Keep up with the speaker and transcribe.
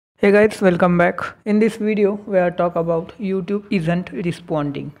Hey guys, welcome back. In this video, we are talk about YouTube isn't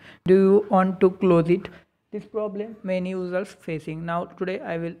responding. Do you want to close it? This problem many users facing. Now today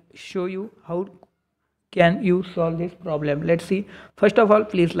I will show you how can you solve this problem. Let's see. First of all,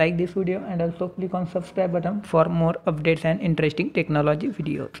 please like this video and also click on subscribe button for more updates and interesting technology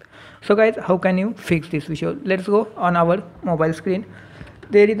videos. So guys, how can you fix this issue? Let's go on our mobile screen.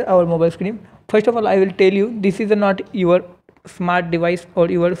 There is our mobile screen. First of all, I will tell you this is not your smart device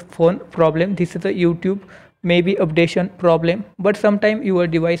or your phone problem. This is a YouTube maybe updation problem, but sometime your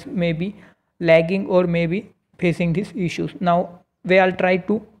device may be lagging or maybe facing these issues. Now we will try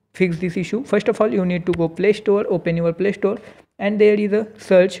to fix this issue. First of all, you need to go Play Store, open your Play Store, and there is a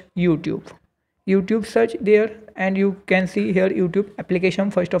search YouTube search there, and you can see here YouTube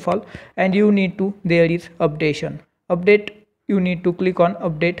application first of all, and you need to there is update. You need to click on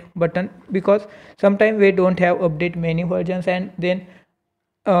update button because sometimes we don't have update many versions, and then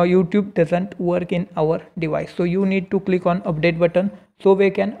YouTube doesn't work in our device. So you need to click on update button so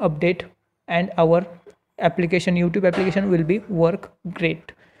we can update, and our YouTube application will be work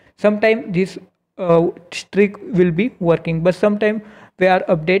great. Sometimes this trick will be working, but sometimes we are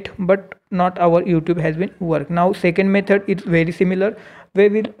update but not our YouTube has been work. Now second method is very similar. We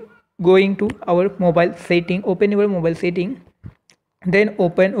will going to our mobile setting, open your mobile setting, then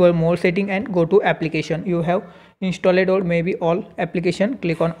open your more setting and go to application. You have installed or maybe all application,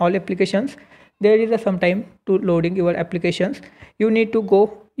 click on all applications. There is some time to loading your applications. You need to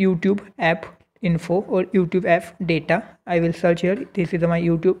go YouTube app info or YouTube app data. I will search here. This is my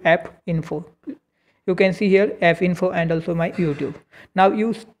YouTube app info. You can see here app info and also my YouTube. Now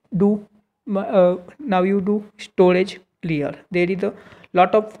you do storage clear. There is a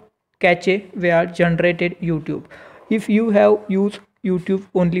lot of cache where generated YouTube. If you have used YouTube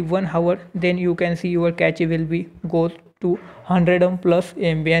only 1 hour, then you can see your cache will be goes to 100 plus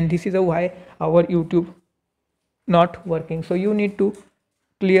MB, and this is why our YouTube not working. So you need to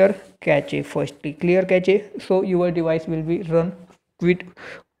clear cache firstly, clear cache, so your device will be run with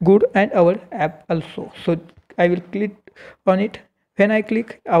good and our app also. So I will click on it. When I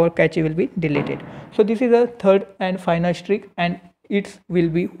click, our cache will be deleted. So this is the third and final trick, and it will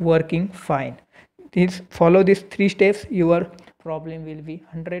be working fine. Follow these 3 steps, your problem will be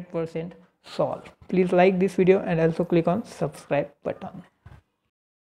 100% solved. Please like this video and also click on subscribe button.